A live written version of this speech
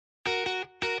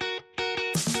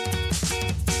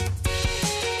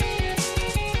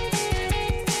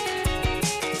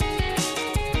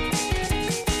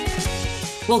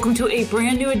Welcome to a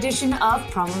brand new edition of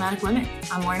Problematic Women.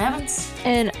 I'm Lauren Evans.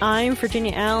 And I'm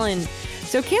Virginia Allen.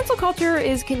 So cancel culture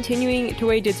is continuing to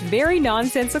wage its very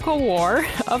nonsensical war,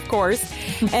 of course,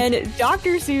 and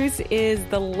Dr. Seuss is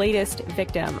the latest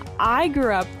victim. I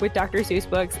grew up with Dr. Seuss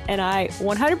books, and I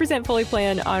 100% fully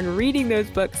plan on reading those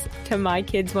books to my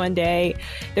kids one day.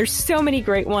 There's so many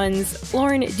great ones.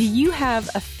 Lauren, do you have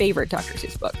a favorite Dr.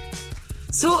 Seuss book?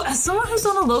 So as someone who's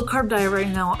on a low-carb diet right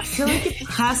now, I feel like it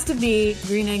has to be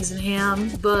Green Eggs and Ham,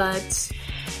 but,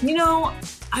 you know,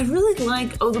 I really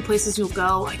like Oh, the Places You'll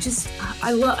Go. I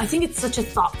think it's such a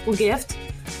thoughtful gift,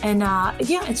 and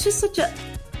it's just such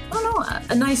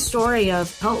a nice story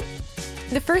of hope.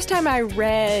 The first time I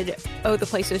read Oh, the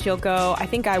Places You'll Go, I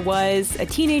think I was a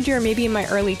teenager, maybe in my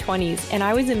early 20s, and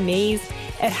I was amazed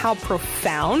at how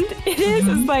profound it is.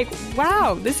 It's like,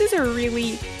 wow, this is a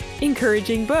really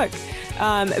encouraging book.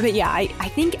 But yeah, I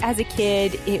think as a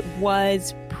kid, it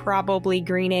was probably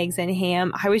Green Eggs and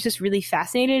Ham. I was just really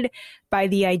fascinated by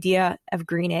the idea of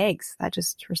green eggs. That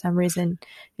just, for some reason,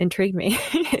 intrigued me.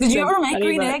 Did you ever make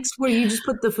green eggs where you just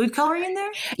put the food coloring in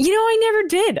there? You know, I never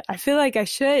did. I feel like I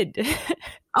should.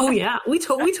 Oh, yeah. We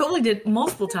totally did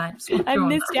multiple times. I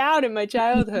missed out in my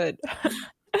childhood.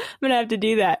 I'm going to have to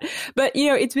do that. But, you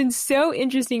know, it's been so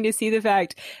interesting to see the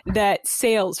fact that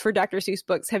sales for Dr. Seuss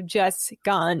books have just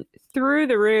gone through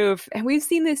the roof. And we've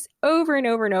seen this over and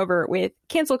over and over with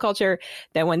cancel culture,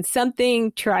 that when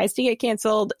something tries to get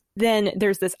canceled, then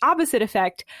there's this opposite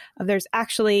effect of there's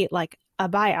actually like a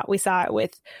buyout. We saw it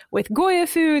with Goya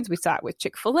Foods. We saw it with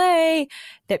Chick-fil-A,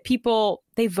 that people,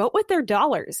 they vote with their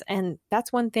dollars. And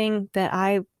that's one thing that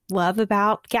I love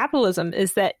about capitalism,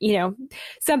 is that, you know,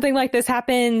 something like this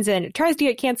happens and it tries to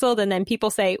get canceled, and then people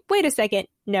say, wait a second,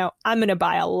 no, I'm going to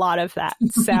buy a lot of that.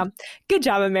 So good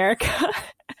job, America.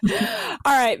 All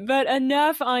right, but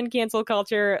enough on cancel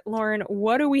culture. Lauren,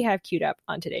 what do we have queued up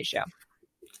on today's show?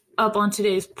 Up on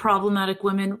today's Problematic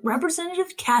Women,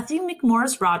 Representative Cathy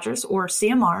McMorris Rodgers, or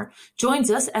CMR,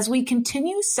 joins us as we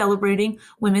continue celebrating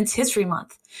Women's History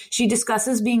Month. She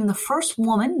discusses being the first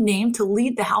woman named to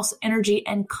lead the House Energy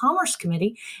and Commerce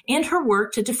Committee and her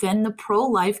work to defend the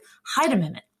pro-life Hyde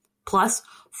Amendment. Plus,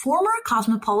 former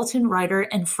Cosmopolitan writer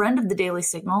and friend of the Daily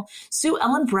Signal, Sue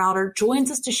Ellen Browder, joins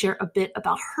us to share a bit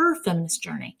about her feminist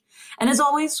journey. And as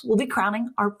always, we'll be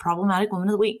crowning our Problematic Woman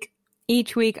of the Week.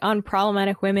 Each week on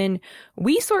Problematic Women,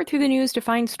 we sort through the news to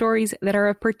find stories that are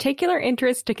of particular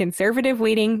interest to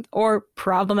conservative-leaning or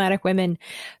problematic women,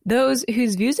 those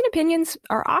whose views and opinions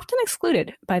are often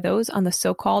excluded by those on the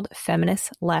so-called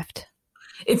feminist left.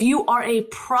 If you are a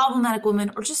problematic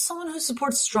woman or just someone who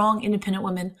supports strong, independent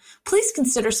women, please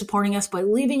consider supporting us by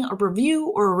leaving a review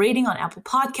or a rating on Apple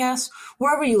Podcasts,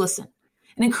 wherever you listen,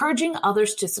 and encouraging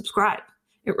others to subscribe.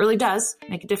 It really does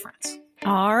make a difference.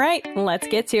 All right, let's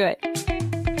get to it.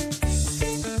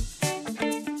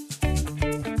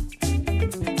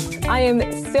 I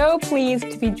am so pleased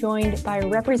to be joined by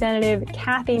Representative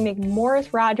Cathy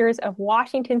McMorris Rodgers of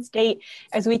Washington State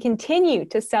as we continue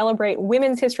to celebrate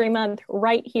Women's History Month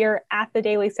right here at the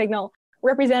Daily Signal.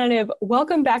 Representative,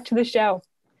 welcome back to the show.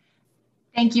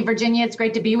 Thank you, Virginia. It's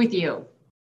great to be with you.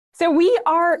 So we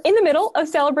are in the middle of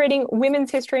celebrating Women's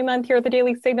History Month here at the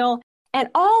Daily Signal. And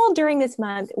all during this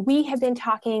month, we have been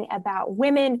talking about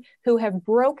women who have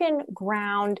broken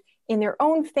ground in their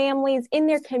own families, in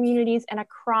their communities, and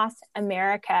across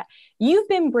America. You've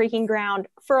been breaking ground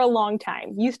for a long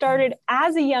time. You started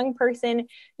as a young person.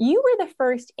 You were the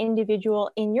first individual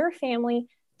in your family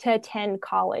to attend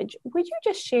college. Would you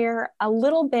just share a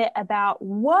little bit about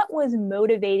what was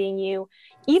motivating you,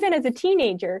 even as a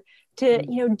teenager, to,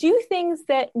 do things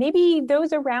that maybe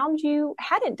those around you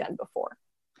hadn't done before?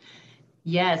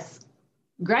 Yes.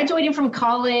 Graduating from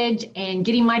college and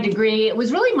getting my degree, it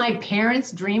was really my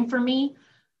parents' dream for me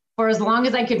for as long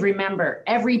as I could remember.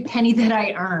 Every penny that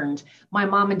I earned, my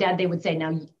mom and dad, they would say,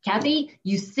 now, Cathy,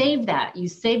 you save that. You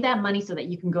save that money so that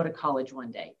you can go to college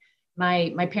one day.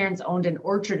 My parents owned an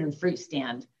orchard and fruit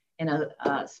stand in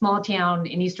a small town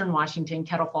in Eastern Washington,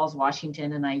 Kettle Falls,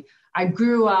 Washington. And I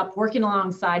grew up working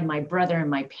alongside my brother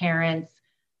and my parents,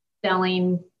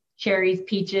 selling cherries,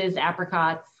 peaches,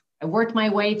 apricots. I worked my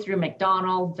way through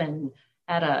McDonald's and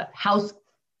had a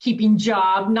housekeeping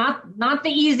job, not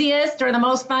the easiest or the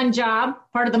most fun job,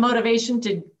 part of the motivation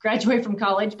to graduate from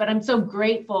college, but I'm so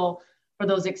grateful for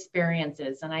those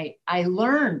experiences. And I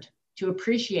learned to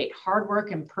appreciate hard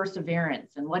work and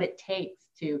perseverance and what it takes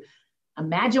to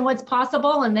imagine what's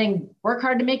possible and then work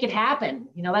hard to make it happen.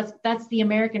 That's the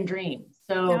American dream.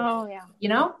 So,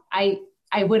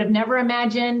 I would have never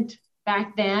imagined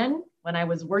back then when I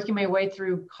was working my way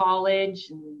through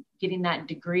college and getting that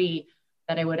degree,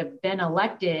 that I would have been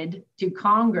elected to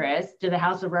Congress, to the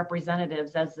House of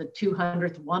Representatives, as the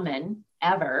 200th woman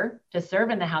ever to serve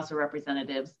in the House of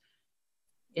Representatives.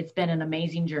 It's been an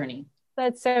amazing journey.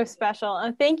 That's so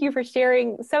special. Thank you for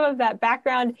sharing some of that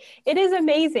background. It is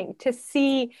amazing to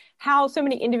see how so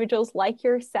many individuals like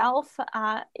yourself,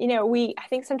 I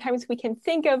think sometimes we can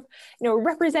think of,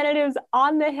 representatives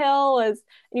on the Hill as,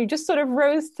 just sort of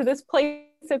rose to this place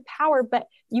of power, but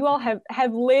you all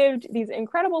have lived these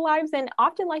incredible lives, and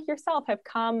often, like yourself, have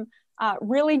come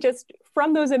really just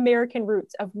from those American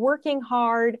roots of working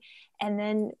hard and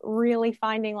then really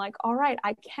finding like, all right,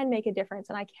 I can make a difference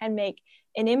and I can make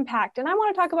an impact. And I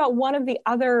want to talk about one of the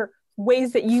other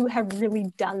ways that you have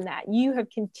really done that. You have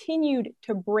continued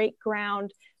to break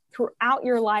ground throughout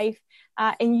your life.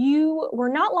 And you were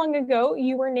not long ago,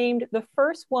 you were named the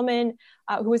first woman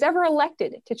who was ever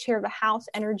elected to chair the House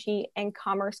Energy and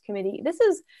Commerce Committee. This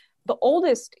is the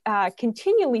oldest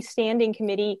continually standing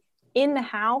committee in the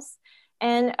House.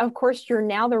 And of course, you're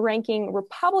now the ranking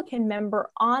Republican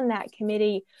member on that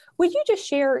committee. Would you just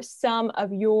share some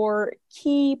of your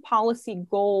key policy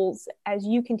goals as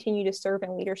you continue to serve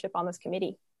in leadership on this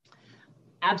committee?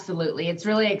 Absolutely. It's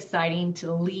really exciting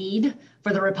to lead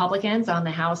for the Republicans on the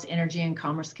House Energy and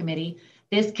Commerce Committee.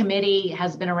 This committee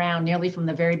has been around nearly from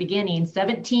the very beginning,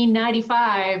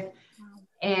 1795,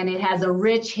 and it has a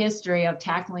rich history of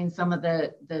tackling some of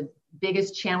the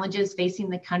biggest challenges facing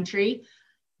the country.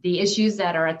 The issues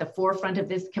that are at the forefront of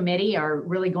this committee are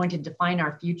really going to define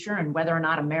our future and whether or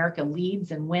not America leads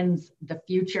and wins the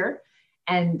future.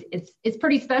 And it's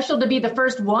pretty special to be the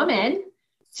first woman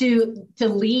to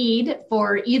lead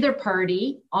for either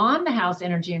party on the House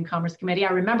Energy and Commerce Committee.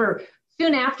 I remember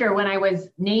soon after, when I was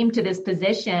named to this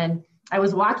position, I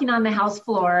was walking on the House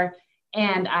floor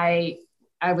and I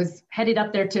was headed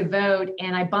up there to vote,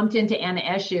 and I bumped into Anna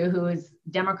Eshoo, who is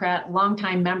Democrat,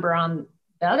 longtime member on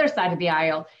the other side of the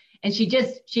aisle. And she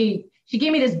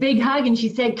gave me this big hug and she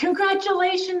said,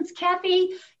 "Congratulations,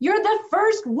 Kathy, you're the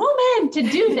first woman to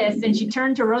do this." And she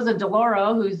turned to Rosa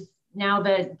DeLauro, who's now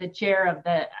the chair of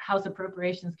the House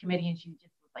Appropriations Committee. And she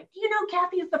just was like,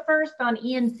 Kathy is the first on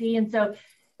ENC. And so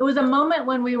it was a moment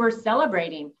when we were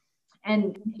celebrating.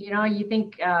 And, you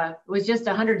think it was just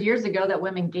 100 years ago that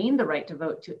women gained the right to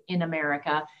vote in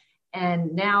America.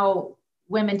 And now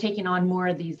women taking on more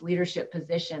of these leadership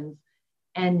positions.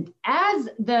 And as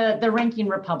the ranking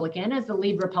Republican, as the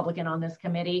lead Republican on this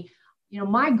committee,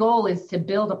 my goal is to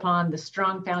build upon the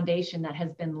strong foundation that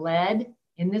has been led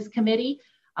in this committee.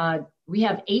 We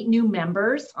have 8 new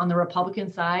members on the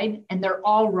Republican side, and they're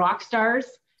all rock stars.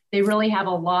 They really have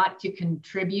a lot to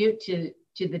contribute to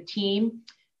the team.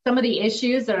 Some of the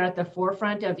issues that are at the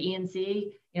forefront of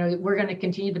ENC, we're going to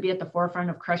continue to be at the forefront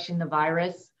of crushing the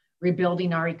virus,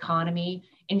 rebuilding our economy,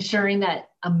 ensuring that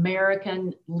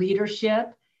American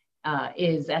leadership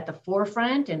is at the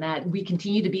forefront, and that we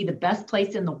continue to be the best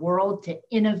place in the world to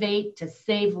innovate, to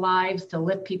save lives, to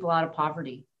lift people out of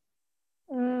poverty.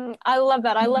 I love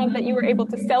that. I love that you were able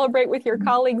to celebrate with your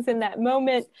colleagues in that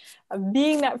moment of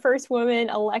being that first woman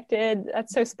elected.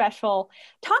 That's so special.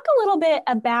 Talk a little bit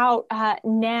about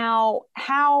now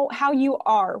how you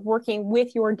are working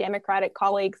with your Democratic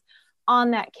colleagues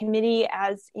on that committee,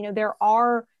 as there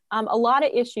are a lot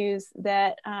of issues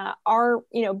that are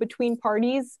between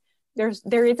parties.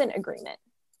 There isn't agreement.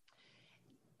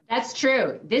 That's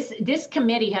true. This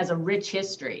committee has a rich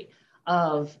history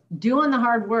of doing the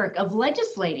hard work of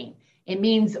legislating. It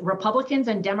means Republicans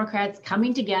and Democrats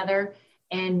coming together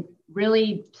and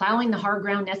really plowing the hard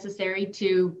ground necessary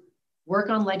to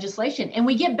work on legislation. And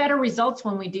we get better results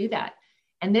when we do that.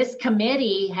 And this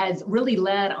committee has really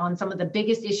led on some of the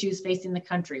biggest issues facing the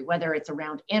country, whether it's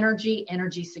around energy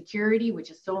security,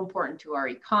 which is so important to our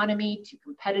economy, to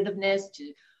competitiveness,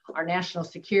 to our national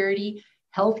security,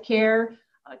 healthcare,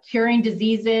 curing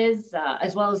diseases,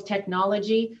 as well as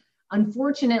technology.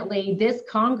 Unfortunately, this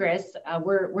Congress,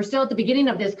 we're still at the beginning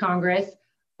of this Congress,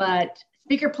 but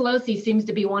Speaker Pelosi seems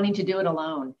to be wanting to do it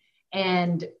alone.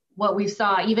 And what we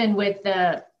saw, even with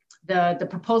the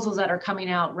proposals that are coming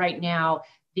out right now,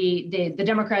 the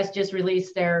Democrats just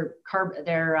released their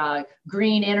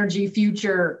green energy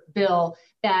future bill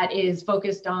that is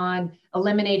focused on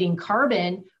eliminating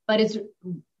carbon,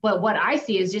 but what I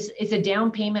see is it's a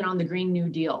down payment on the Green New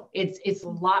Deal. It's a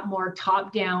lot more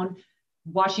top down.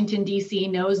 Washington, D.C.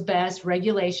 knows best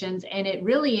regulations, and it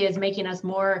really is making us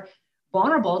more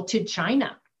vulnerable to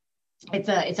China. It's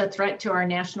a threat to our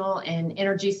national and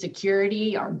energy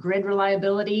security, our grid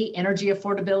reliability, energy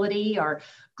affordability, our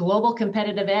global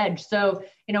competitive edge. So,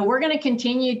 we're going to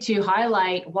continue to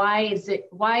highlight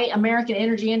why American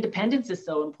energy independence is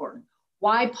so important,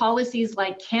 why policies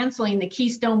like canceling the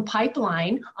Keystone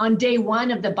Pipeline on day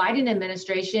one of the Biden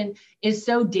administration is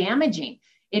so damaging.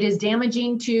 It is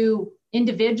damaging to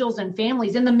individuals and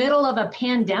families in the middle of a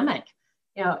pandemic.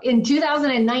 In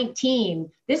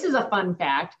 2019, this is a fun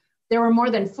fact, there were more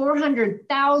than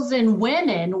 400,000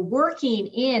 women working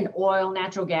in oil,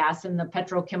 natural gas, and the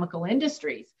petrochemical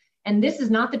industries. And this is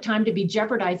not the time to be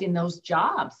jeopardizing those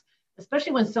jobs,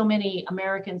 especially when so many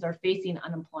Americans are facing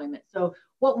unemployment. So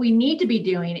what we need to be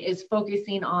doing is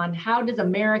focusing on how does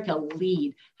America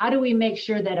lead? How do we make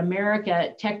sure that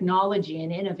America technology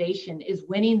and innovation is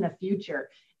winning the future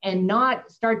and not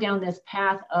start down this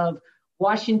path of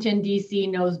Washington, D.C.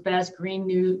 knows best, Green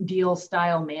New Deal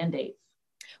style mandates?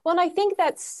 Well, and I think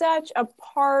that's such a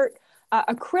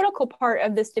critical part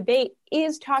of this debate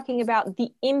is talking about the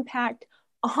impact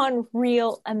on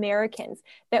real Americans,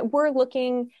 that we're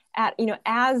looking at,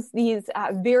 as these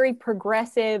very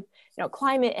progressive,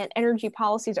 climate and energy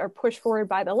policies are pushed forward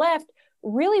by the left,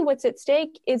 really what's at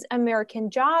stake is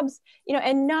American jobs,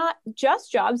 and not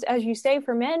just jobs, as you say,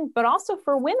 for men, but also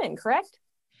for women, correct?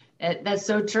 That's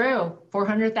so true.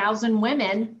 400,000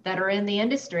 women that are in the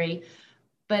industry.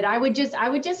 But I would just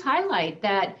highlight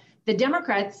that the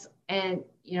Democrats and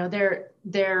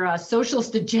their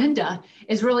socialist agenda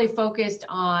is really focused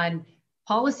on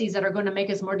policies that are going to make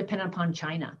us more dependent upon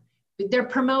China. They're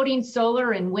promoting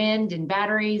solar and wind and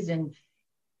batteries, and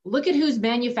look at who's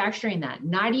manufacturing that.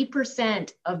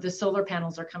 90% of the solar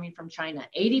panels are coming from China.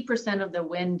 80% of the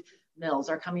wind mills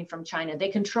are coming from China. They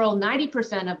control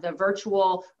 90% of the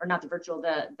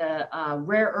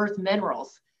rare earth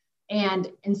minerals.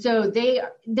 And so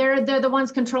they're the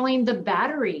ones controlling the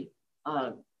battery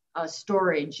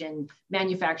storage and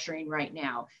manufacturing right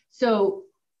now. So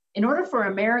in order for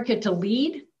America to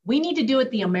lead, we need to do it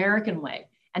the American way.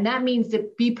 And that means to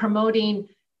be promoting,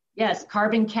 yes,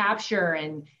 carbon capture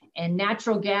and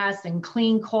natural gas and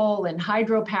clean coal and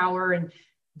hydropower and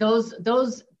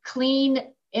those clean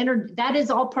energy. That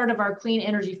is all part of our clean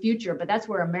energy future, but that's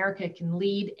where America can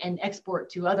lead and export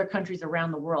to other countries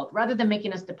around the world, rather than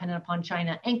making us dependent upon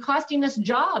China and costing us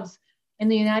jobs in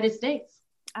the United States.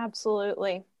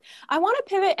 Absolutely. I want to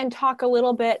pivot and talk a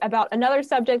little bit about another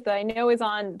subject that I know is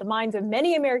on the minds of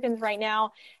many Americans right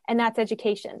now, and that's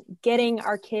education, getting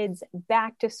our kids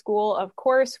back to school. Of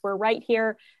course, we're right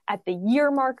here at the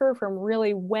year marker from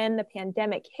really when the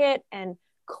pandemic hit and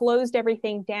closed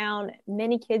everything down.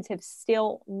 Many kids have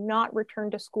still not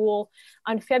returned to school.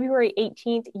 On February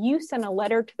 18th, you sent a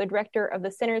letter to the director of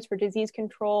the Centers for Disease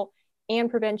Control and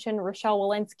Prevention, Rochelle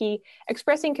Walensky,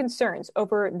 expressing concerns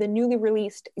over the newly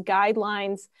released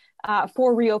guidelines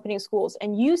for reopening schools.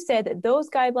 And you said that those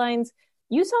guidelines,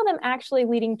 you saw them actually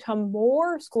leading to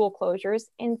more school closures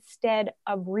instead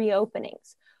of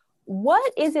reopenings.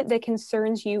 What is it that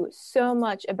concerns you so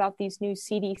much about these new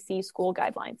CDC school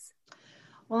guidelines?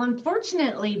 Well,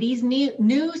 unfortunately, these new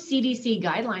CDC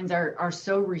guidelines are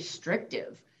so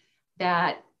restrictive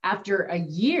that after a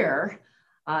year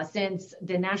since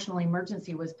the national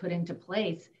emergency was put into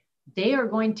place, they are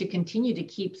going to continue to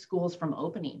keep schools from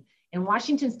opening. In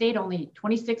Washington State, only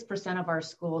 26% of our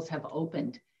schools have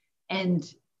opened. And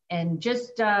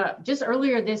just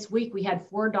earlier this week, we had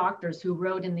 4 doctors who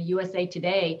wrote in the USA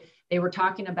Today. They were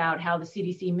talking about how the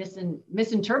CDC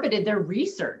misinterpreted their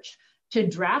research to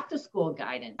draft the school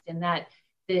guidance, and that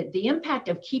the impact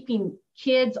of keeping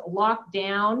kids locked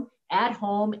down at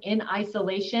home in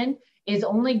isolation is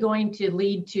only going to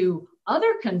lead to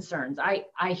other concerns.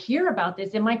 I hear about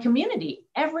this in my community.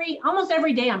 Almost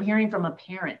every day I'm hearing from a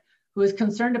parent who is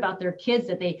concerned about their kids,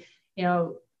 that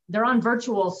they're on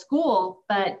virtual school,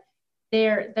 but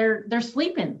they're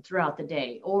sleeping throughout the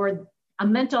day. Or a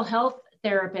mental health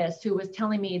therapist who was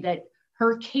telling me that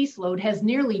her caseload has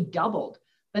nearly doubled.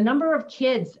 The number of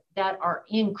kids that are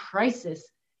in crisis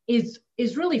is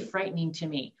really frightening to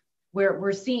me.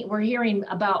 We're hearing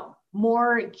about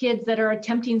more kids that are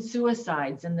attempting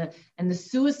suicides, and the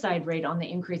suicide rate on the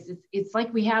increase. It's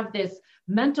like we have this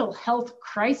mental health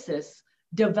crisis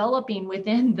developing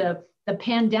within the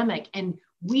pandemic, and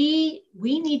we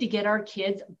need to get our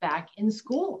kids back in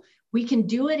school. We can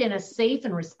do it in a safe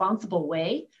and responsible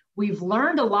way. We've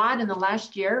learned a lot in the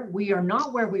last year. We are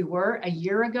not where we were a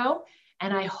year ago.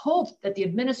 And I hope that the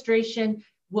administration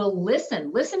will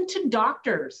listen to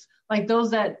doctors like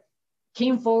those that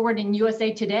came forward in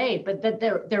USA Today, but that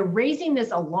they're raising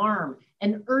this alarm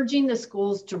and urging the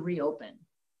schools to reopen.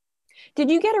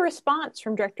 Did you get a response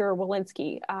from Director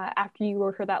Walensky after you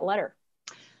wrote her that letter?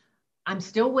 I'm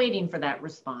still waiting for that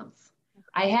response.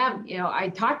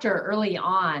 I talked to her early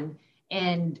on,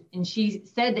 and she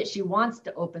said that she wants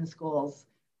to open schools,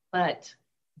 but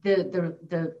the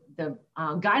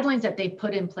guidelines that they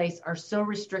put in place are so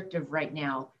restrictive right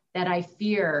now that I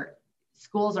fear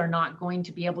schools are not going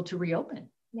to be able to reopen.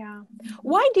 Yeah.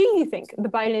 Why do you think the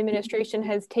Biden administration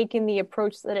has taken the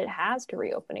approach that it has to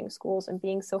reopening schools and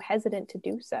being so hesitant to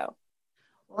do so?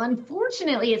 Well,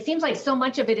 unfortunately, it seems like so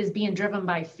much of it is being driven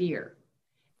by fear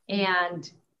and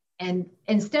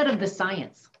instead of the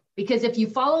science. Because if you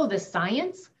follow the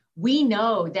science, we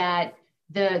know that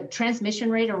the transmission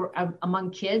rate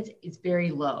among kids is very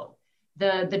low.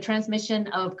 The transmission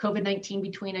of COVID-19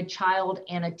 between a child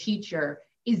and a teacher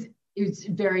is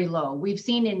very low. We've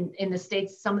seen in the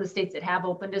states, some of the states that have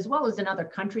opened, as well as in other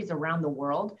countries around the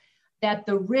world, that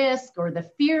the risk or the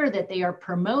fear that they are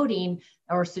promoting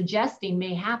or suggesting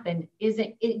may happen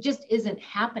just isn't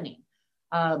happening.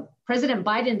 President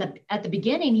Biden, at the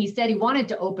beginning, he said he wanted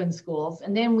to open schools,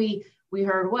 and then we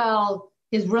heard, well,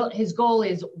 his goal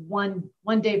is one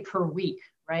day per week,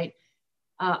 right?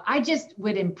 I just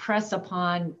would impress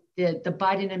upon the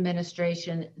Biden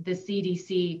administration, the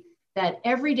CDC, that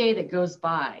every day that goes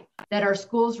by, that our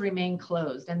schools remain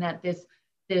closed, and that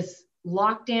this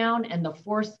lockdown and the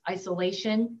forced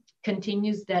isolation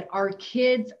continues, that our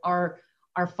kids are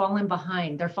falling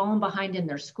behind. They're falling behind in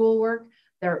their schoolwork.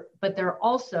 But they're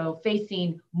also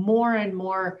facing more and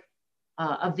more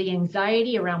of the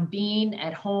anxiety around being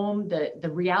at home. The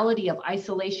reality of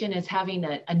isolation is having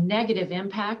a negative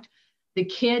impact. The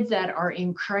kids that are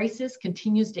in crisis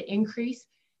continues to increase.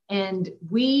 And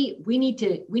we need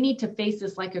to face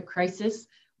this like a crisis.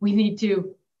 We need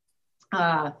to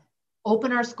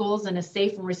open our schools in a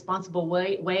safe and responsible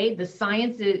way. The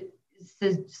science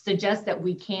suggests that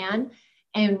we can.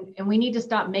 And we need to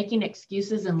stop making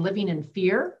excuses and living in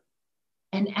fear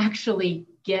and actually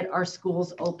get our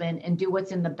schools open and do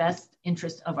what's in the best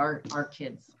interest of our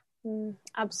kids.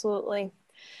 Absolutely.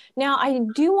 Now, I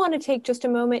do want to take just a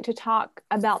moment to talk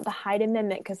about the Hyde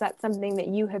Amendment, because that's something that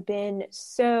you have been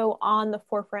so on the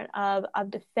forefront of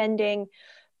defending.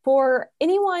 For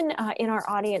anyone in our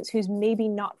audience who's maybe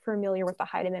not familiar with the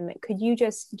Hyde Amendment, could you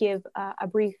just give a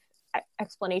brief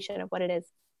explanation of what it is?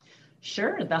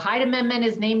 Sure. The Hyde Amendment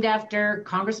is named after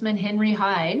Congressman Henry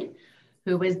Hyde,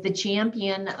 who was the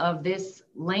champion of this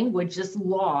language, this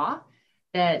law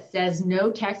that says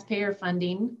no taxpayer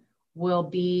funding will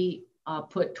be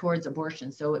put towards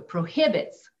abortion. So it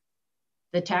prohibits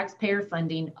the taxpayer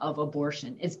funding of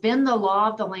abortion. It's been the law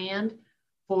of the land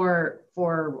for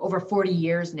over 40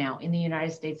 years now in the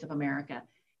United States of America.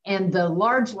 And the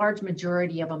large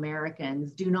majority of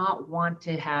Americans do not want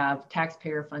to have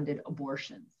taxpayer funded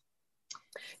abortions.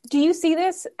 Do you see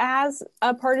this as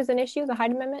a partisan issue, the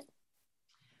Hyde Amendment?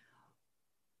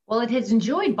 Well, it has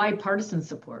enjoyed bipartisan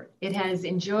support. It has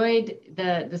enjoyed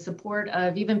the support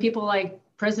of even people like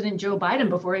President Joe Biden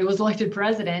before he was elected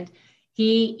president.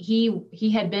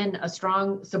 He had been a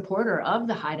strong supporter of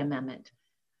the Hyde Amendment.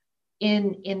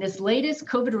 In this latest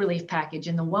COVID relief package,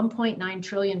 in the $1.9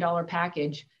 trillion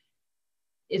package,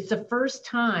 it's the first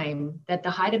time that the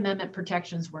Hyde Amendment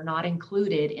protections were not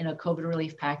included in a COVID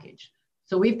relief package.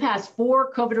 So we've passed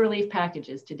 4 COVID relief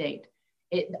packages to date.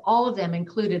 All of them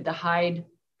included the Hyde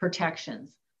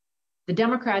protections. The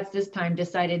Democrats this time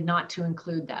decided not to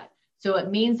include that. So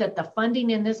it means that the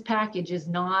funding in this package is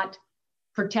not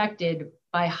protected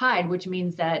by Hyde, which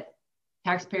means that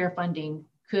taxpayer funding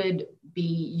could be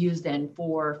used then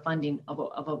for funding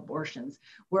of abortions.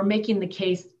 We're making the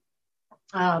case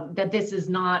that this is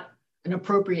not an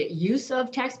appropriate use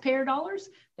of taxpayer dollars,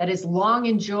 that is long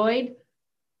enjoyed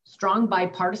strong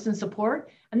bipartisan support.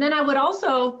 And then I would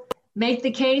also make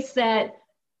the case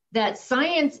that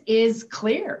science is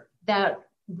clear, that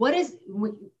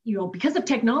because of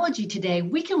technology today,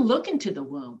 we can look into the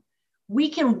womb. We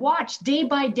can watch day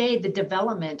by day the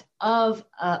development of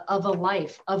a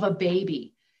life, of a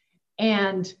baby.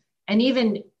 And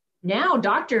even now,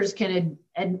 doctors can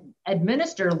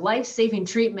administer life-saving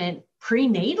treatment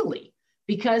prenatally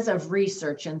because of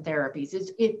research and therapies.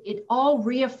 It all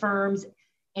reaffirms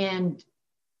and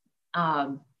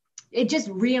it just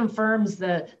reaffirms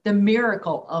the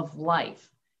miracle of life.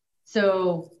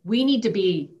 So we need to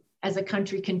be, as a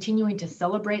country, continuing to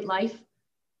celebrate life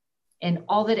and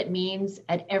all that it means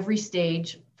at every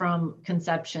stage from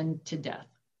conception to death.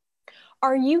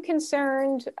 Are you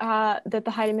concerned that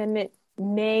the Hyde Amendment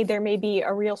there may be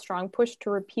a real strong push to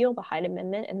repeal the Hyde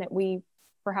Amendment, and that we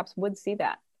perhaps would see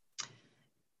that?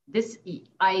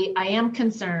 I am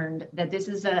concerned that this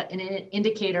is an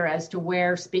indicator as to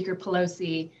where Speaker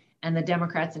Pelosi and the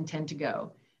Democrats intend to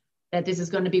go, that this is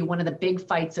going to be one of the big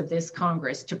fights of this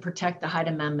Congress to protect the Hyde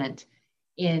Amendment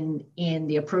in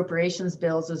the appropriations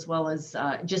bills, as well as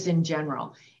just in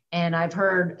general. And I've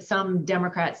heard some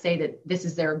Democrats say that this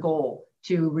is their goal,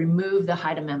 to remove the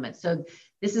Hyde Amendment. So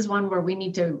this is one where we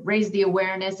need to raise the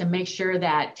awareness and make sure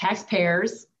that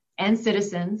taxpayers and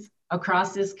citizens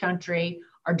across this country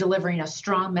are delivering a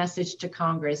strong message to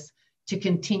Congress to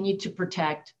continue to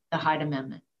protect the Hyde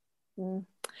Amendment.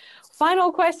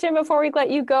 Final question before we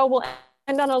let you go. We'll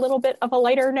end on a little bit of a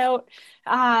lighter note.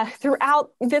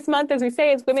 Throughout this month, as we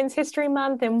say, is Women's History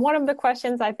Month. And one of the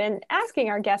questions I've been asking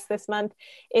our guests this month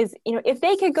is, if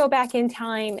they could go back in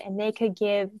time and they could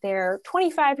give their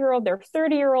 25-year-old, their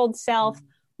 30-year-old self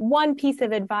one piece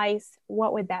of advice,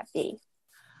 what would that be?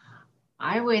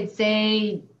 I would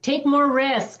say take more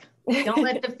risk. Don't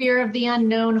let the fear of the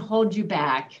unknown hold you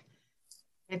back.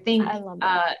 I think,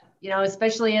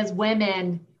 especially as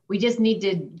women, we just need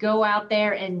to go out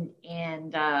there and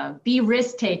be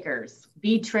risk takers,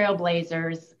 be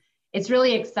trailblazers. It's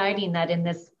really exciting that in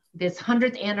this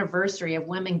 100th anniversary of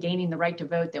women gaining the right to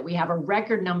vote, that we have a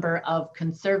record number of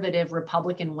conservative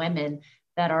Republican women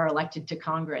that are elected to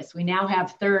Congress. We now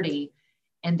have 30,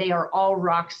 and they are all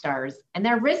rock stars, and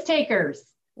they're risk takers.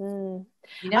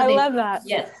 I love that.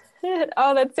 Yes.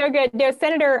 Oh, that's so good.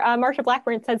 Senator Marsha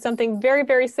Blackburn said something very,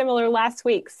 very similar last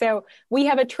week. So we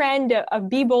have a trend of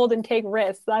be bold and take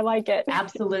risks. I like it.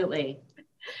 Absolutely.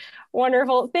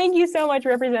 Wonderful. Thank you so much,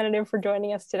 Representative, for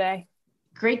joining us today.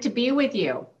 Great to be with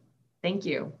you. Thank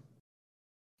you.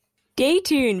 Stay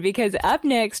tuned, because up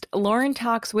next, Lauren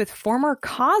talks with former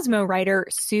Cosmo writer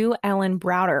Sue Ellen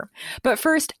Browder. But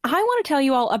first, I want to tell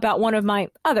you all about one of my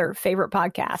other favorite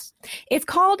podcasts. It's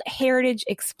called Heritage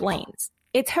Explains.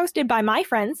 It's hosted by my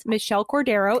friends, Michelle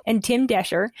Cordero and Tim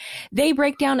Desher. They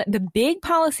break down the big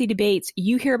policy debates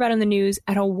you hear about in the news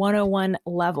at a 101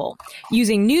 level.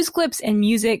 Using news clips and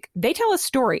music, they tell a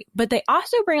story, but they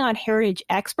also bring on heritage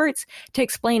experts to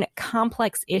explain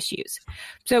complex issues.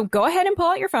 So go ahead and pull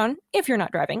out your phone, if you're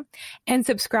not driving, and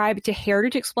subscribe to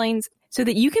Heritage Explains so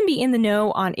that you can be in the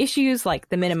know on issues like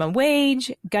the minimum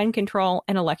wage, gun control,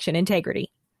 and election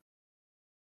integrity.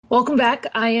 Welcome back.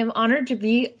 I am honored to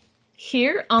be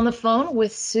here on the phone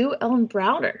with Sue Ellen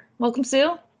Browder. Welcome,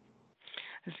 Sue.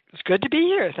 It's good to be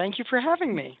here. Thank you for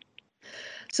having me.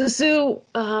 So, Sue,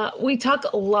 we talk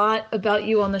a lot about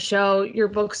you on the show. Your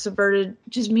book, Subverted,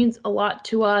 just means a lot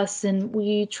to us. And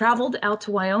we traveled out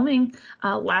to Wyoming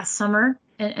last summer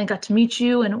and got to meet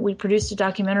you. And we produced a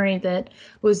documentary that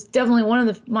was definitely one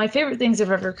of my favorite things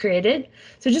I've ever created.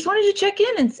 So just wanted to check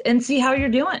in and see how you're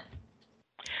doing.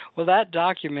 Well, that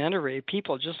documentary,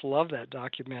 people just love that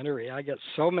documentary. I get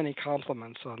so many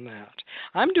compliments on that.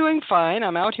 I'm doing fine.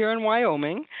 I'm out here in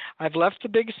Wyoming. I've left the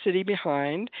big city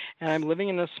behind, and I'm living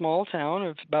in a small town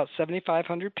of about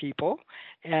 7,500 people,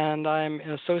 and I'm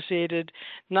associated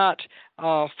not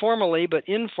formally but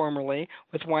informally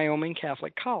with Wyoming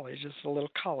Catholic College. It's a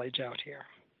little college out here.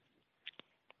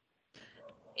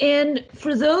 And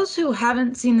for those who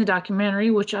haven't seen the documentary,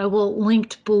 which I will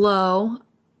link below,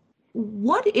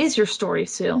 what is your story,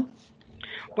 Sue?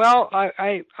 Well,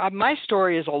 my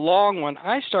story is a long one.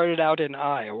 I started out in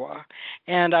Iowa,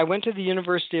 and I went to the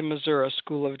University of Missouri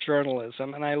School of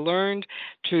Journalism, and I learned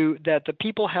that the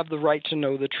people have the right to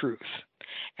know the truth.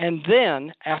 And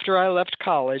then, after I left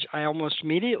college, I almost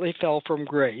immediately fell from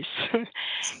grace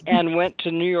and went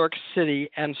to New York City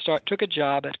and took a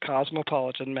job at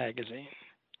Cosmopolitan magazine.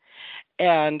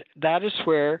 And that is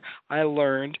where I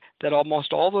learned that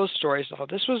almost all those stories,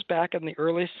 this was back in the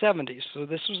early 70s, so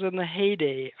this was in the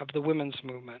heyday of the women's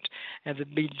movement, and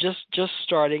it'd be just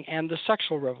starting, and the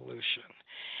sexual revolution.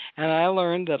 And I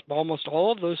learned that almost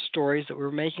all of those stories that we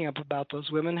were making up about those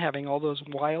women having all those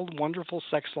wild, wonderful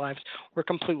sex lives were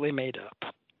completely made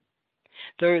up.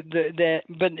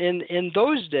 But in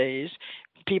those days,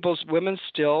 women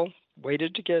still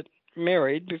waited to get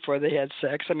married before they had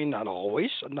sex. I mean, not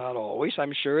always.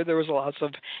 I'm sure there was lots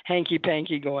of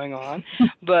hanky-panky going on,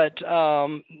 but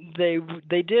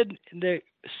they did.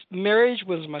 Marriage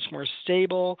was much more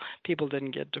stable. People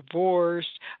didn't get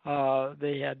divorced.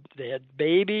 They had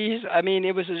babies. I mean,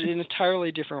 it was an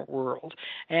entirely different world.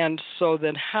 And so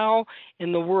then, how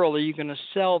in the world are you going to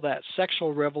sell that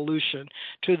sexual revolution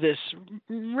to this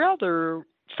rather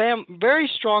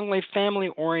very strongly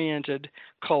family-oriented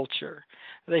culture?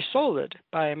 They sold it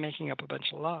by making up a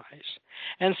bunch of lies.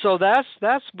 And so that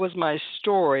was my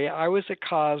story. I was at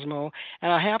Cosmo,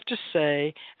 and I have to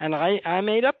say, and I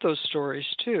made up those stories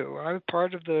too. I was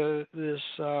part of this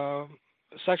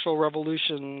sexual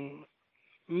revolution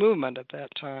movement at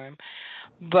that time,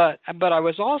 but I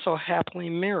was also happily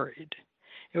married.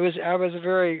 I was a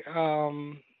very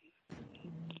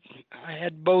I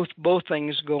had both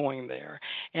things going there,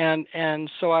 and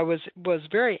so I was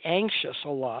very anxious a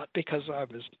lot because I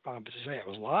was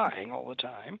lying all the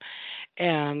time,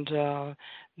 and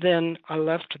then I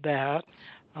left that,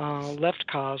 left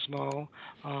Cosmo,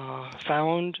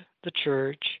 found the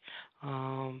church.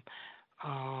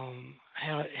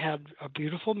 Had a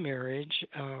beautiful marriage.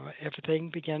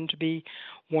 Everything began to be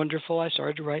wonderful. I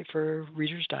started to write for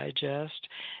Reader's Digest,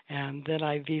 and then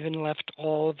I've even left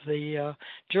all of the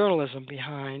journalism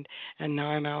behind, and now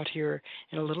I'm out here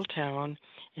in a little town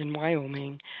in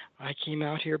Wyoming. I came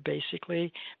out here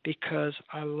basically because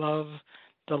I love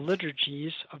the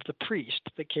liturgies of the priest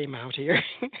that came out here,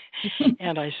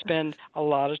 and I spend a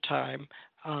lot of time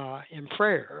in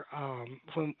prayer.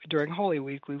 During Holy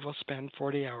Week, we will spend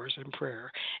 40 hours in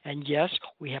prayer. And yes,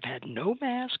 we have had no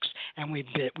masks, and we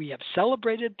have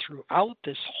celebrated throughout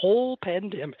this whole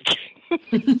pandemic.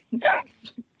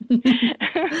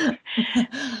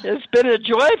 It's been a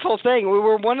joyful thing. We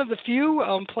were one of the few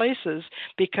places,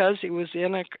 because it was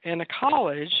in a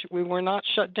college, we were not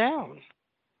shut down.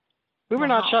 We were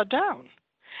not shut down.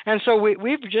 And so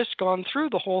we've just gone through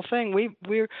the whole thing. We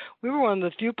were one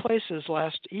of the few places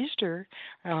last Easter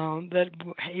that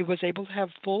he was able to have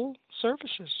full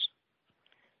services.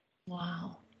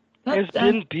 Wow, It's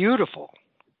been beautiful.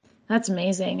 That's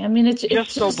amazing. I mean, it's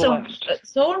just so blessed.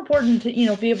 So important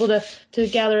to be able to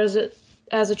gather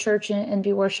as a church and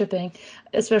be worshiping,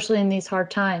 especially in these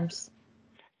hard times.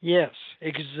 Yes,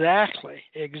 exactly.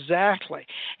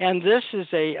 And this is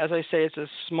as I say, it's a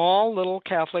small little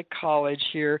Catholic college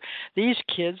here. These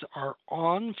kids are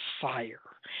on fire.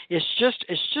 It's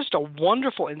just a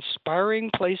wonderful,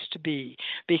 inspiring place to be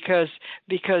because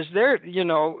they're,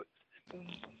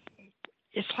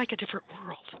 it's like a different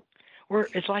world.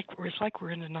 It's like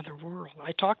we're in another world.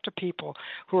 I talk to people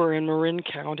who are in Marin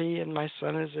County, and my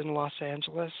son is in Los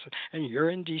Angeles, and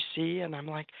you're in D.C., and I'm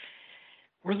like,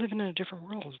 we're living in a different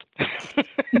world.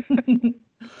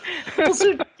 Well,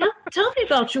 so tell me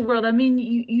about your world. I mean,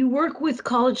 you work with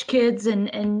college kids,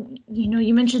 and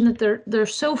you mentioned that they're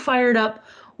so fired up.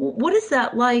 What is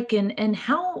that like, and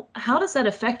how does that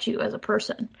affect you as a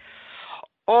person?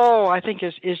 Oh, I think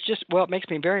it's just, well, it makes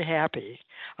me very happy.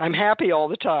 I'm happy all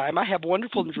the time. I have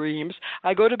wonderful dreams.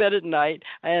 I go to bed at night,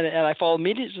 and I fall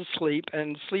immediately to sleep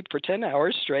and sleep for 10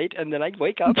 hours straight, and then I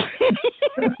wake up.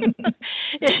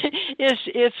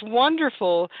 It's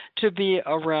wonderful to be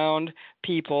around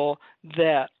people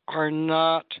that are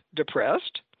not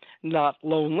depressed, not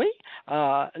lonely,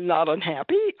 not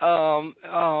unhappy.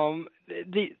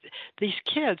 These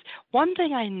kids, one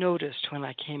thing I noticed when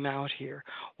I came out here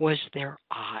was their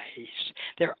eyes.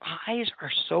 Their eyes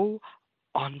are so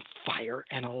on fire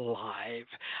and alive.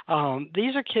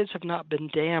 These are kids have not been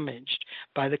damaged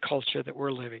by the culture that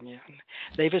we're living in.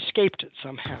 They've escaped it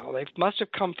somehow. They must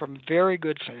have come from very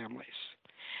good families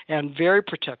and very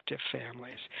protective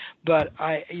families. But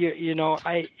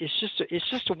it's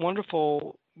just a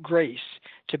wonderful grace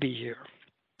to be here.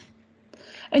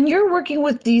 And you're working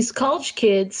with these college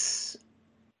kids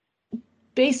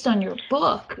based on your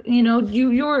book.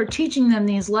 You're teaching them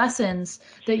these lessons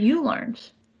that you learned.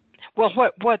 Well,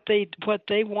 what they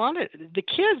wanted, the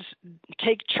kids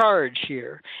take charge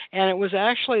here, and it was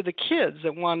actually the kids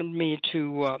that wanted me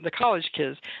to, the college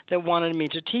kids that wanted me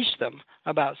to teach them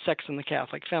about Sex and the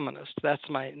Catholic Feminist. That's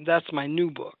my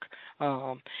new book,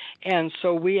 and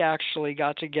so we actually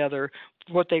got together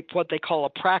what they call a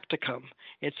practicum.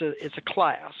 It's a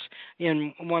class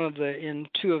in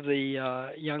two of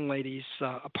the young ladies'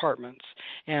 apartments,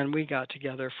 and we got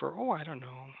together for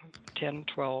 10,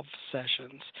 12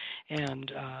 sessions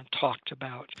and talked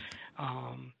about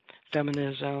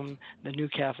feminism, the new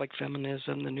Catholic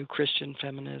feminism, the new Christian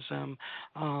feminism.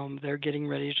 They're getting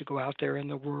ready to go out there in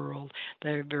the world.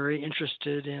 They're very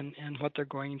interested in what they're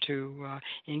going to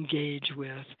engage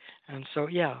with. And so,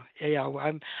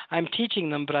 I'm teaching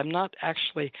them, but I'm not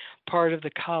actually part of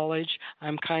the college.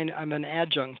 I'm an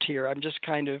adjunct here. I'm just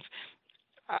kind of,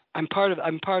 I'm part of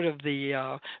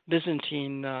the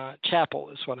Byzantine chapel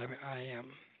is what I am.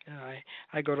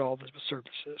 I go to all the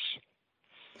services.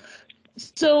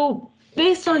 So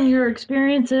based on your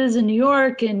experiences in New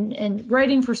York and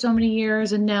writing for so many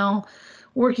years and now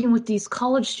working with these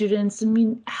college students, I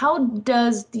mean, how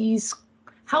do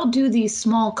these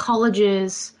small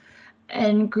colleges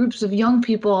and groups of young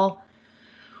people,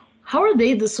 how are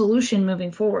they the solution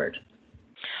moving forward?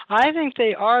 I think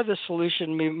they are the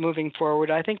solution moving forward.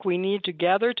 I think we need to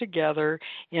gather together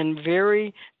in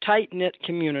very tight-knit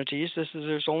communities.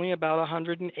 There's only about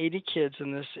 180 kids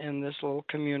in this little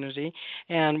community,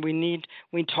 and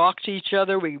we talk to each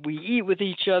other, we eat with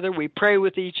each other, we pray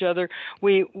with each other.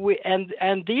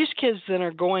 And these kids then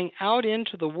are going out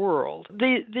into the world.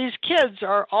 These kids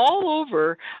are all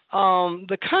over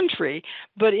the country,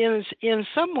 but in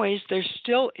some ways they're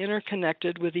still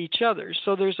interconnected with each other.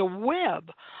 So there's a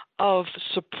web of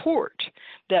support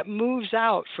that moves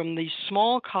out from these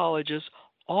small colleges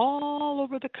all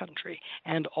over the country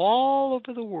and all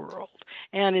over the world.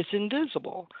 And it's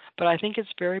invisible, but I think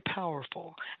it's very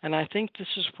powerful. And I think this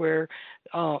is where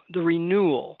the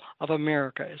renewal of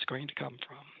America is going to come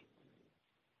from.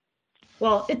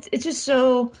 Well, it's just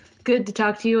so good to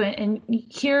talk to you and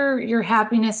hear your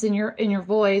happiness in your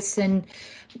voice, and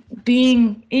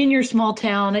being in your small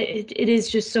town. It is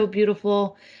just so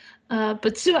beautiful.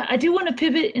 But Sue, I do want to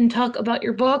pivot and talk about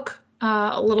your book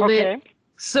a little bit.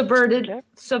 Subverted.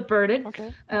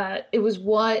 Okay. It was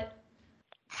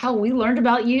how we learned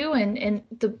about you, and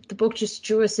the book just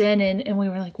drew us in, and we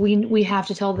were like, we have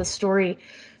to tell this story.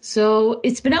 So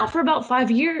it's been out for about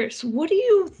 5 years. What do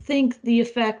you think the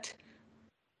effect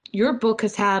your book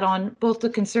has had on both the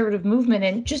conservative movement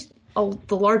and just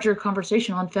the larger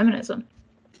conversation on feminism?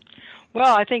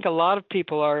 Well, I think a lot of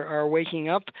people are waking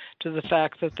up to the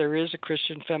fact that there is a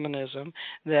Christian feminism,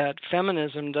 that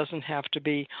feminism doesn't have to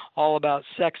be all about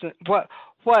sex.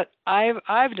 What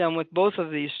I've done with both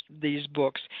of these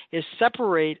books is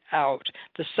separate out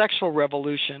the sexual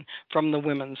revolution from the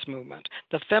women's movement.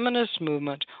 The feminist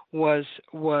movement was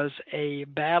a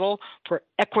battle for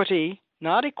equity,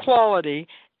 not equality,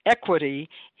 equity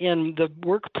in the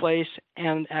workplace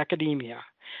and academia.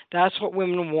 That's what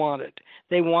women wanted.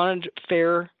 They wanted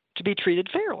to be treated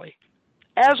fairly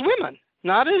as women,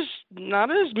 not as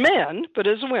men, but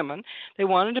as women. They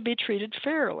wanted to be treated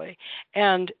fairly.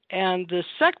 And when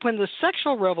the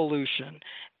sexual revolution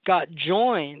got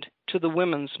joined to the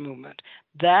women's movement,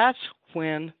 that's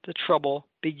when the trouble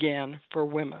began for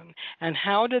women. And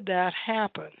how did that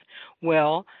happen?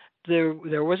 Well, there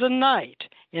was a night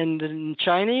in the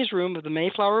Chinese room of the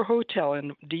Mayflower Hotel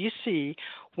in D.C.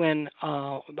 when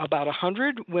about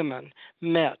 100 women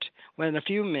met, when a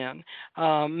few men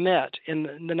met in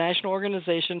the National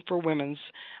Organization for Women's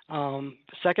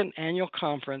second annual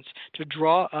conference to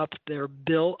draw up their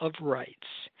Bill of Rights.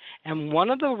 And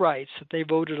one of the rights that they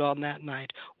voted on that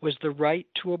night was the right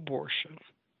to abortion.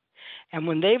 And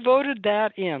when they voted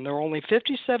that in, there were only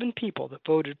 57 people that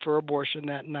voted for abortion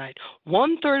that night.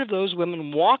 1/3 of those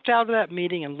women walked out of that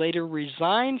meeting and later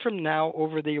resigned from NOW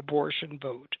over the abortion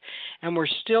vote. And we're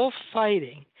still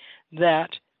fighting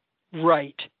that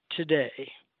right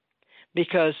today.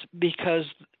 Because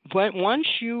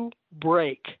once you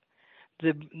break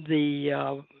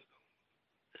the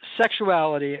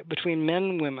sexuality between men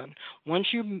and women,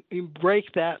 once you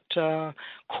break that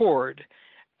cord,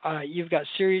 you've got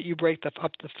serious. You break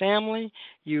up the family.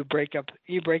 You break up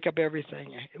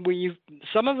everything.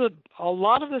 A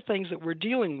lot of the things that we're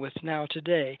dealing with now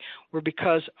today were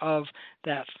because of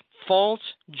that false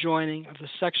joining of the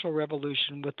sexual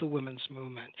revolution with the women's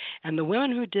movement. And the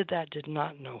women who did that did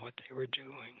not know what they were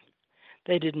doing.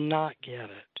 They did not get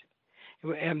it.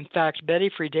 In fact,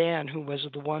 Betty Friedan, who was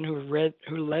the one who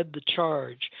led the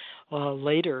charge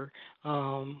later,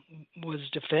 was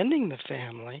defending the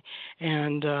family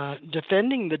and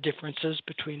defending the differences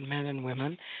between men and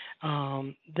women.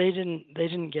 They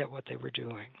didn't get what they were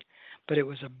doing, but it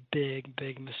was a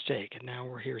big mistake, and now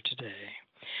we're here today.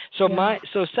 So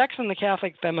Sex and the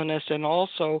Catholic Feminist, and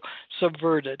also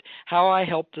Subverted, How I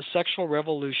Helped the Sexual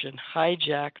Revolution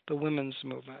Hijack the Women's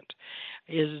Movement,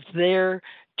 is there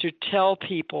to tell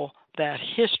people that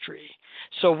history.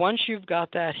 So once you've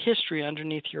got that history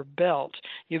underneath your belt,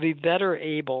 you'll be better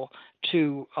able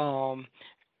to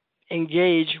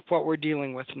engage what we're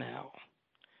dealing with now.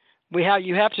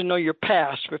 You have to know your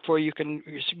past before you can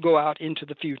go out into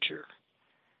the future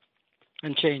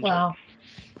and change it.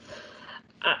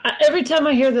 Every time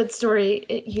I hear that story,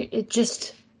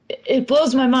 it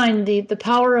blows my mind, the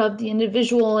power of the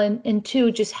individual, and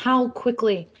two, just how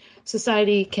quickly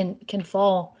society can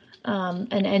fall,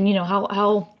 and you know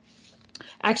how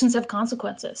actions have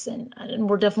consequences, and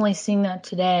we're definitely seeing that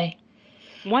today.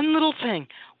 One little thing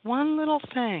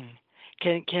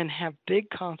can have big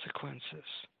consequences.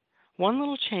 One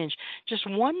little change, just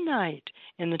one night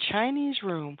in the Chinese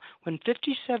room when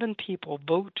 57 people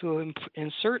vote to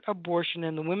insert abortion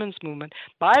in the women's movement,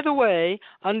 by the way,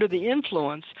 under the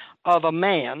influence of a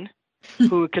man,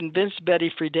 who convinced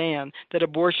Betty Friedan that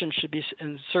abortion should be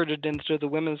inserted into the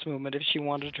women's movement if she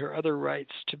wanted her other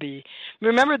rights to be.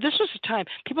 Remember, this was a time,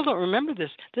 people don't remember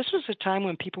this, this was a time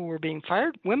when people were being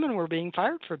fired, women were being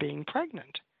fired for being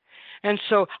pregnant. And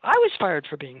so I was fired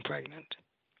for being pregnant.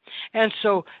 And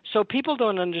so people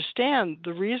don't understand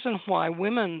the reason why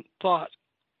women thought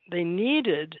they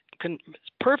needed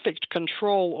perfect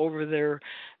control over their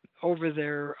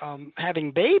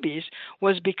having babies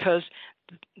was because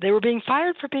they were being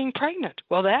fired for being pregnant.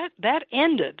 Well, that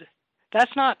ended. That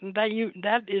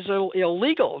is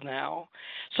illegal now.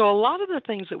 So a lot of the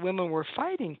things that women were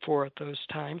fighting for at those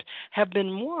times have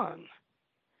been won.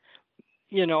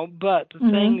 But the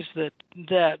things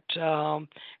that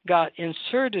got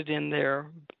inserted in there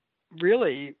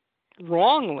really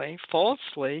wrongly,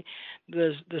 falsely,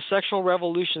 the sexual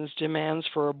revolution's demands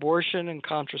for abortion and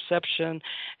contraception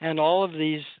and all of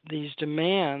these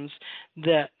demands,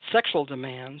 sexual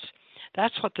demands,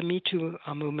 that's what the Me Too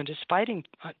movement is fighting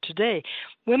today.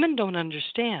 Women don't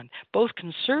understand. Both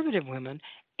conservative women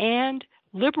and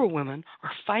liberal women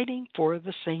are fighting for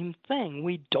the same thing.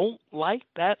 We don't like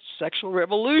that sexual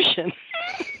revolution.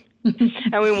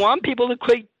 And we want people to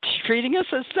quit treating us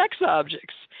as sex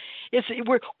objects.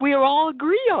 We all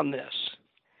agree on this.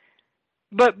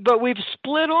 But we've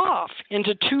split off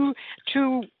into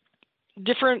two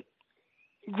different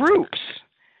groups.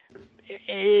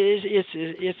 It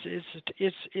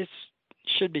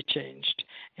should be changed.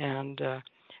 And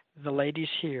the ladies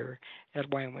here at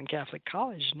Wyoming Catholic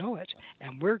College know it,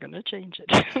 and we're going to change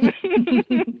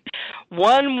it.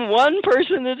 one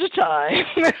person at a time,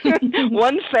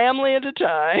 one family at a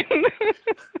time.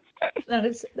 That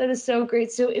is so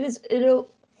great. So it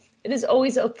is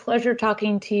always a pleasure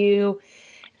talking to you.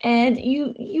 And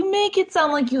you make it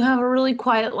sound like you have a really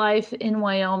quiet life in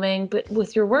Wyoming, but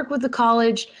with your work with the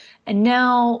college and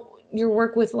now your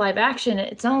work with Live Action,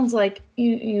 it sounds like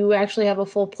you actually have a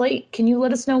full plate. Can you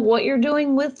let us know what you're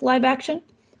doing with Live Action?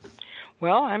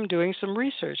 Well, I'm doing some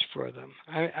research for them.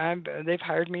 They've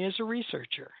hired me as a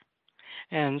researcher.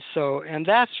 And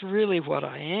that's really what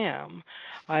I am.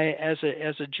 As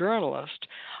a journalist,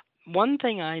 one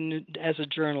thing I knew as a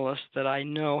journalist that I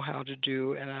know how to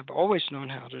do, and I've always known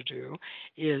how to do,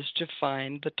 is to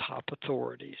find the top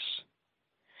authorities.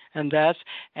 And that's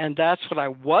what I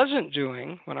wasn't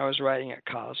doing when I was writing at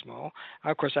Cosmo.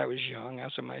 Of course, I was young. I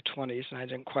was in my 20s, and I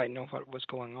didn't quite know what was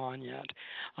going on yet.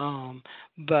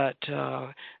 But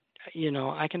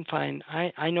I can find.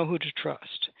 I know who to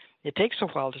trust. It takes a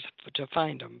while to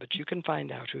find them, but you can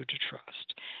find out who to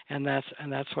trust. And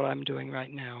that's what I'm doing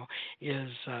right now is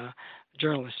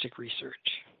journalistic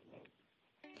research.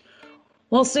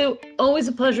 Well, Sue, always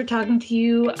a pleasure talking to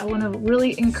you. I want to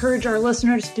really encourage our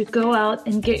listeners to go out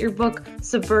and get your book,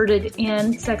 Subverted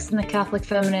and Sex and the Catholic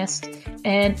Feminist.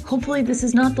 And hopefully this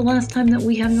is not the last time that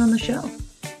we have you on the show.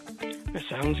 That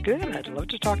sounds good. I'd love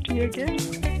to talk to you again.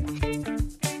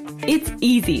 It's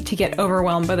easy to get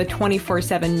overwhelmed by the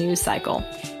 24/7 news cycle.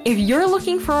 If you're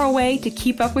looking for a way to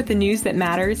keep up with the news that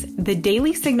matters, the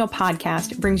Daily Signal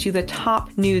podcast brings you the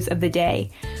top news of the day.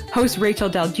 Hosts Rachel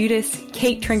Del Giudice,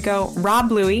 Kate Trinko, Rob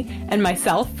Bluey, and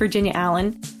myself, Virginia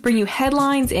Allen, bring you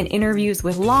headlines and interviews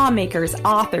with lawmakers,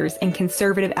 authors, and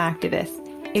conservative activists.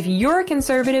 If you're a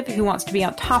conservative who wants to be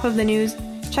on top of the news,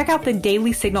 check out the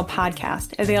Daily Signal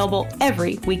podcast, available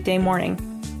every weekday morning.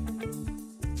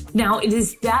 Now it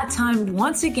is that time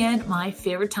once again, my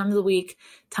favorite time of the week,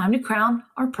 time to crown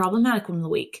our problematic woman of the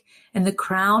week. And the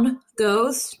crown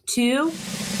goes to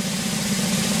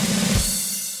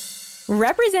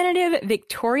Representative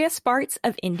Victoria Spartz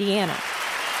of Indiana.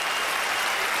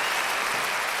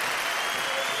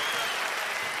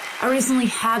 I recently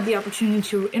had the opportunity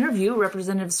to interview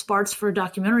Representative Spartz for a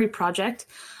documentary project.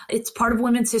 It's part of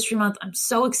Women's History Month. I'm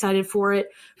so excited for it.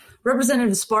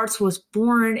 Representative Spartz was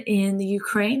born in the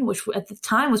Ukraine, which at the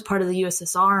time was part of the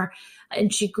USSR,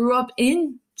 and she grew up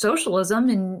in socialism,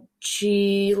 and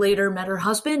she later met her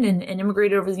husband and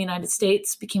immigrated over to the United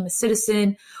States, became a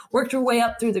citizen, worked her way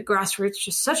up through the grassroots.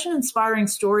 Just such an inspiring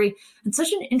story and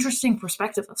such an interesting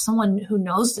perspective of someone who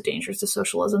knows the dangers of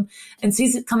socialism and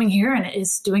sees it coming here and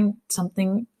is doing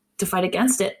something to fight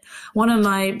against it.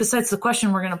 Besides the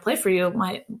question we're going to play for you,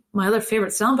 my other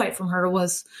favorite soundbite from her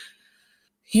was,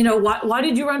 why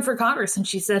did you run for Congress? And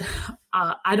she said,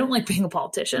 I don't like being a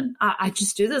politician. I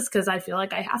just do this because I feel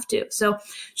like I have to. So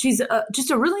she's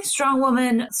just a really strong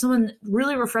woman, someone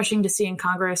really refreshing to see in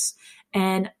Congress.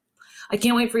 And I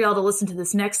can't wait for y'all to listen to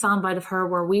this next soundbite of her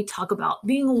where we talk about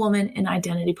being a woman in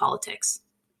identity politics.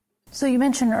 So you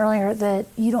mentioned earlier that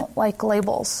you don't like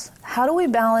labels. How do we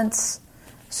balance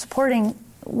supporting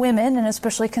women, and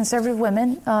especially conservative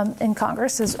women in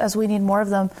Congress, as we need more of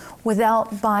them,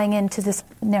 without buying into this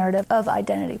narrative of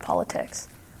identity politics?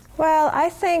 Well, I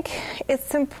think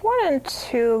it's important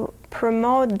to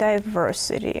promote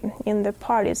diversity in the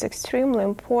party. It's extremely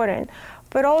important,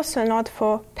 but also not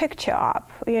for picture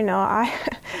op.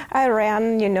 I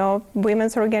ran,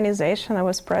 women's organization. I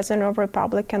was president of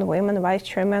Republican Women, vice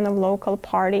chairman of local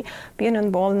party, being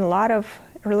involved in a lot of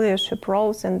leadership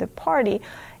roles in the party.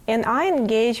 And I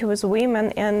engaged with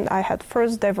women, and I had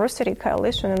first diversity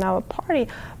coalition in our party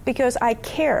because I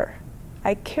care.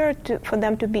 I care for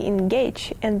them to be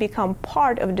engaged and become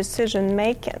part of decision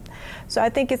making. So I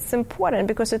think it's important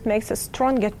because it makes us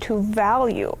stronger to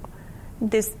value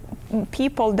these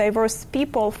people, diverse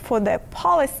people, for their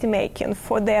policy making,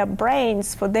 for their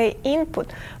brains, for their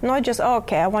input. Not just,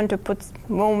 I want to put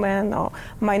woman or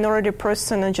minority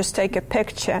person and just take a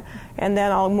picture and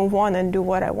then I'll move on and do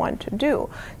what I want to do.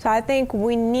 So I think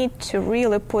we need to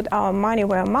really put our money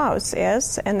where our mouth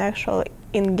is and actually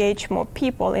engage more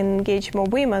people, engage more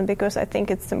women, because I think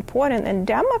it's important. And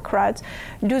Democrats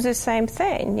do the same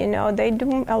thing. They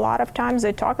do a lot of times,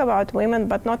 they talk about women,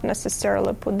 but not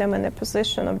necessarily put them in a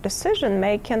position of decision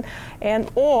making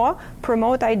or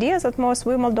promote ideas that most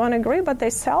women don't agree, but they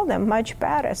sell them much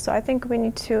better. So I think we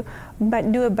need to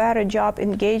do a better job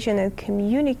engaging and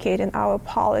communicating our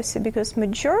policy, because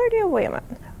majority of women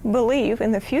believe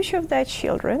in the future of their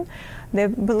children. They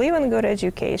believe in good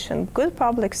education, good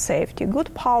public safety,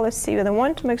 good policy. They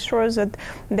want to make sure that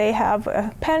they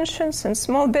have pensions and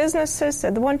small businesses. They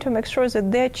want to make sure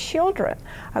that their children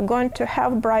are going to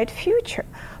have a bright future,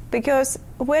 because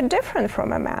we're different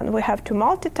from a man. We have to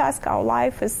multitask. Our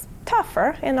life is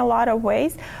tougher in a lot of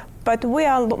ways, but we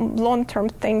are long-term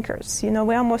thinkers. We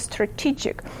are more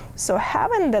strategic. So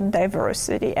having that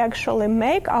diversity actually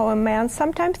make our men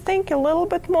sometimes think a little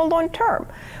bit more long-term,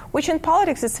 which in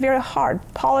politics is very hard.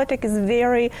 Politics is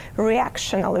very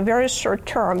reactionary, very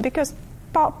short-term, because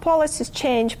policies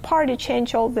change, party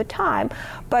change all the time,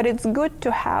 but it's good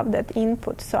to have that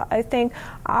input. So I think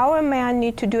our men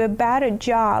need to do a better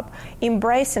job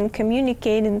embracing,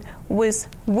 communicating with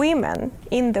women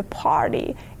in the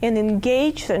party and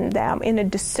engaging them in a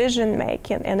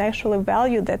decision-making and actually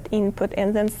value that input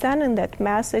and then sending that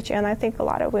message, and I think a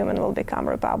lot of women will become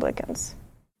Republicans.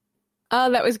 Oh,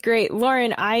 that was great.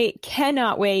 Lauren, I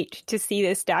cannot wait to see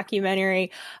this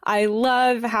documentary. I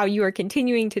love how you are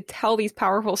continuing to tell these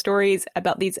powerful stories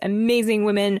about these amazing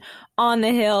women on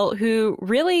the Hill who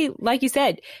really, like you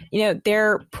said,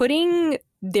 they're putting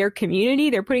their community,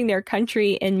 they're putting their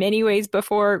country in many ways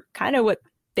before kind of what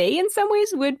they in some ways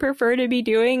would prefer to be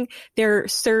doing. They're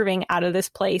serving out of this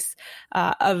place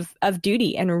of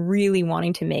duty and really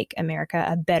wanting to make America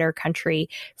a better country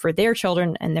for their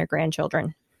children and their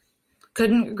grandchildren.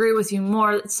 Couldn't agree with you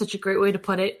more. It's such a great way to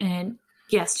put it. And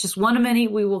yes, just one of many.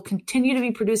 We will continue to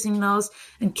be producing those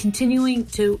and continuing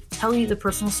to tell you the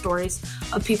personal stories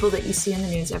of people that you see in the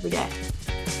news every day.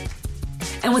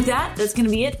 And with that, that's going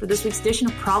to be it for this week's edition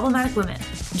of Problematic Women.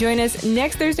 Join us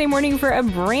next Thursday morning for a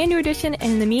brand new edition.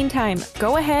 And in the meantime,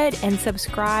 go ahead and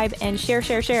subscribe and share.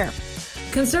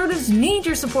 Conservatives need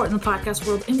your support in the podcast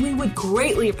world, and we would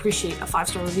greatly appreciate a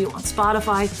 5-star review on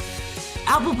Spotify,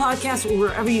 Apple Podcasts, or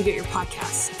wherever you get your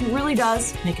podcasts. It really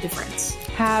does make a difference.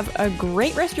 Have a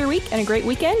great rest of your week and a great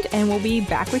weekend, and we'll be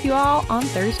back with you all on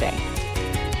Thursday.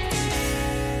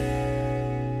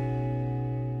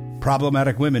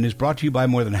 Problematic Women is brought to you by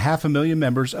more than 500,000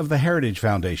 members of the Heritage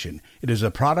Foundation. It is a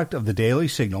product of the Daily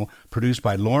Signal, produced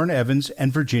by Lauren Evans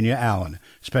and Virginia Allen.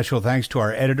 Special thanks to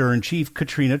our editor-in-chief,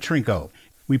 Katrina Trinko.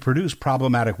 We produce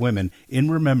Problematic Women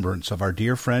in remembrance of our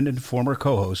dear friend and former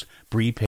co-host, Bree Payne.